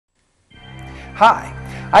Hi,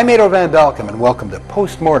 I'm Ado Van Belkom and welcome to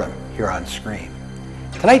Post-Mortem here on Screen.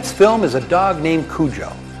 Tonight's film is A Dog Named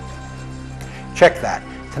Cujo. Check that.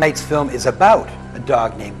 Tonight's film is about a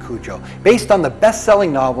dog named Cujo, based on the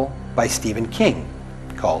best-selling novel by Stephen King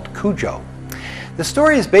called Cujo. The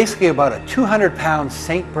story is basically about a 200-pound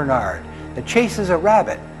St. Bernard that chases a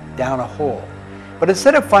rabbit down a hole. But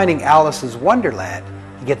instead of finding Alice's Wonderland,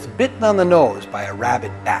 he gets bitten on the nose by a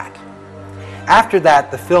rabid bat. After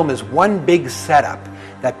that, the film is one big setup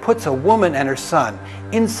that puts a woman and her son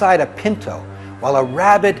inside a Pinto while a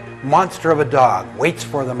rabid monster of a dog waits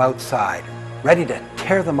for them outside, ready to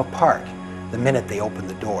tear them apart the minute they open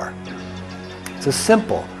the door. It's a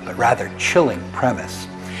simple but rather chilling premise.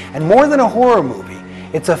 And more than a horror movie,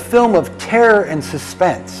 it's a film of terror and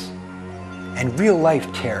suspense, and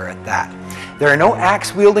real-life terror at that. There are no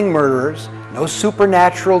axe-wielding murderers, no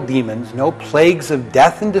supernatural demons, no plagues of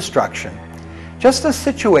death and destruction. Just a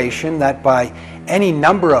situation that by any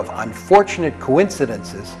number of unfortunate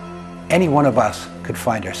coincidences, any one of us could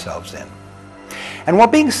find ourselves in. And while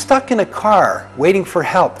being stuck in a car waiting for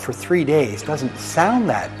help for 3 days doesn't sound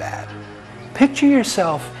that bad, picture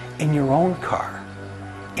yourself in your own car,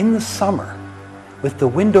 in the summer, with the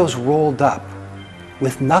windows rolled up,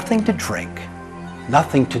 with nothing to drink,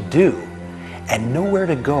 nothing to do, and nowhere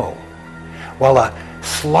to go, while a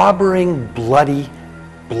slobbering,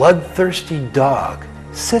 bloodthirsty dog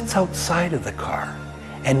sits outside of the car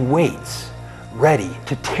and waits, ready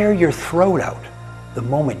to tear your throat out the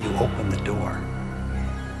moment you open the door.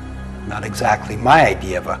 Not exactly my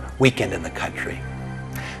idea of a weekend in the country.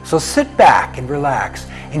 So sit back and relax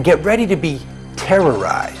and get ready to be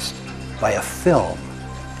terrorized by a film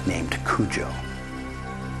named Cujo.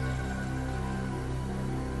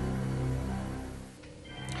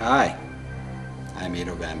 Hi, I'm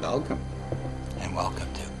Ado Van Belkom, and welcome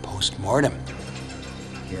to Post-Mortem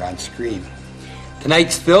here on Screen.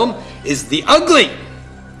 Tonight's film is The Ugly.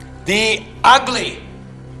 The Ugly.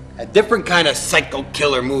 A different kind of psycho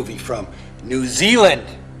killer movie from New Zealand.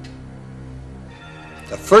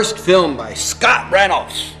 The first film by Scott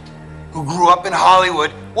Reynolds, who grew up in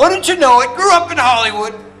Hollywood. Wouldn't you know it? Grew up in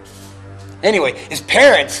Hollywood. Anyway, his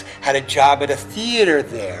parents had a job at a theater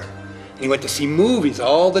there. He went to see movies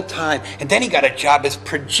all the time. And then he got a job as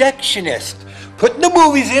projectionist, putting the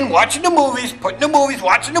movies in, watching the movies, putting the movies,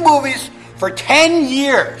 watching the movies for 10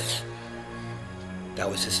 years. That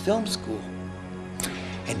was his film school.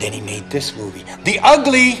 And then he made this movie, The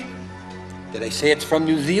Ugly. Did I say it's from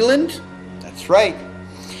New Zealand? That's right.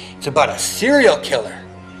 It's about a serial killer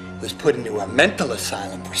who was put into a mental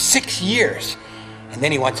asylum for 6 years. And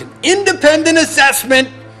then he wants an independent assessment.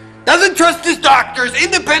 Doesn't trust his doctors,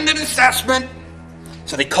 independent assessment.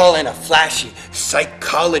 So they call in a flashy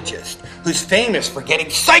psychologist who's famous for getting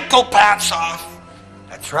psychopaths off.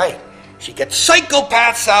 That's right, she gets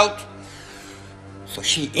psychopaths out. So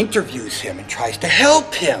she interviews him and tries to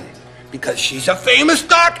help him because she's a famous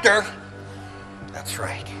doctor. That's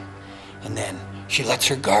right. And then she lets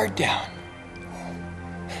her guard down.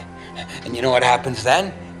 And you know what happens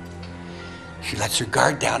then? She lets her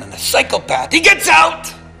guard down and the psychopath, he gets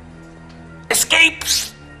out!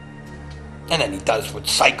 Escapes, and then he does what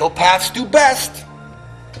psychopaths do best,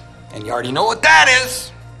 and you already know what that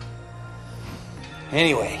is.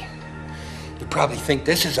 Anyway, you probably think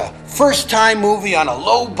this is a first-time movie on a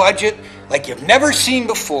low budget like you've never seen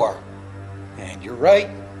before, and you're right,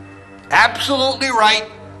 absolutely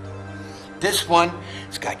right. This one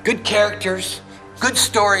has got good characters, good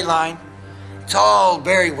storyline. It's all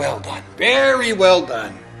very well done, very well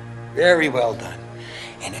done, very well done.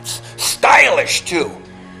 And it's stylish, too.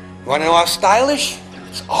 You want to know how stylish?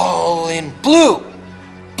 It's all in blue.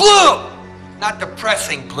 Blue! Not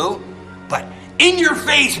depressing blue, but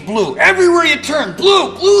in-your-face blue. Everywhere you turn,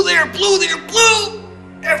 blue, blue there, blue there, blue!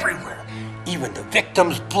 Everywhere. Even the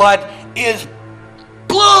victim's blood is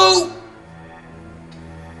blue!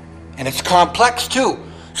 And it's complex, too.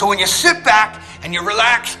 So when you sit back and you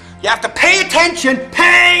relax, you have to pay attention.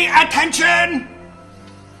 Pay attention!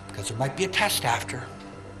 Because there might be a test after.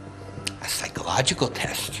 A psychological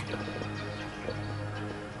test.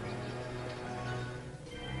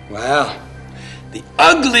 Well, The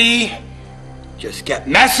Ugly just kept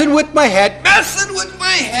messing with my head, and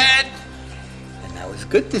that was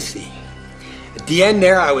good to see. At the end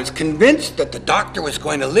there, I was convinced that the doctor was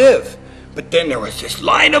going to live, but then there was this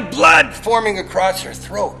line of blood forming across her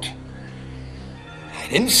throat. I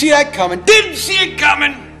didn't see that coming,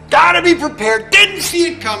 gotta be prepared, didn't see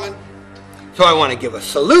it coming. So I want to give a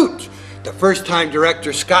salute to first-time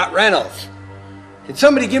director Scott Reynolds. Can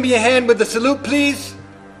somebody give me a hand with the salute, please?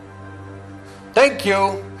 Thank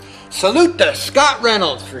you. Salute to Scott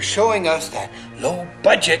Reynolds for showing us that low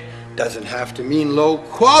budget doesn't have to mean low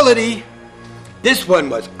quality. This one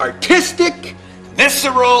was artistic,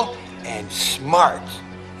 visceral, and smart.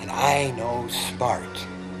 And I know smart.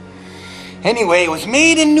 Anyway, it was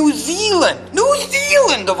made in New Zealand. New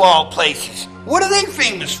Zealand, of all places. What are they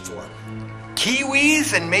famous for?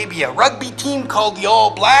 Kiwis and maybe a rugby team called the All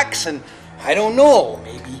Blacks and, I don't know,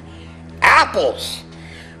 maybe apples.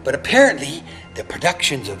 But apparently, the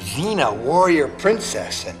productions of Xena, Warrior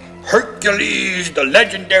Princess, and Hercules, the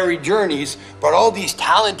Legendary Journeys, brought all these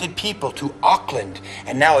talented people to Auckland.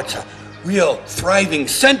 And now it's a real thriving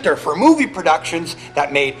center for movie productions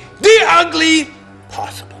that made The Ugly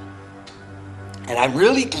possible. And I'm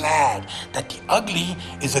really glad that The Ugly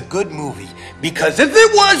is a good movie, because if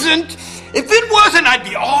it wasn't, I'd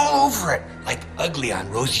be all over it, like Ugly on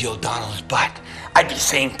Rosie O'Donnell's butt. I'd be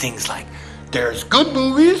saying things like, there's good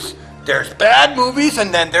movies, there's bad movies,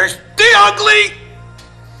 and then there's The Ugly.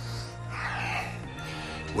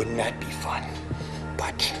 Wouldn't that be fun?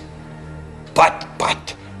 But,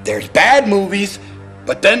 there's bad movies,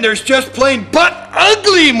 but then there's just plain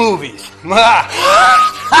ugly movies.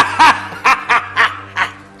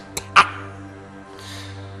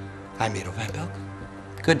 I'm Ado Van Belk.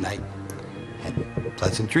 Good night and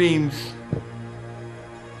pleasant dreams.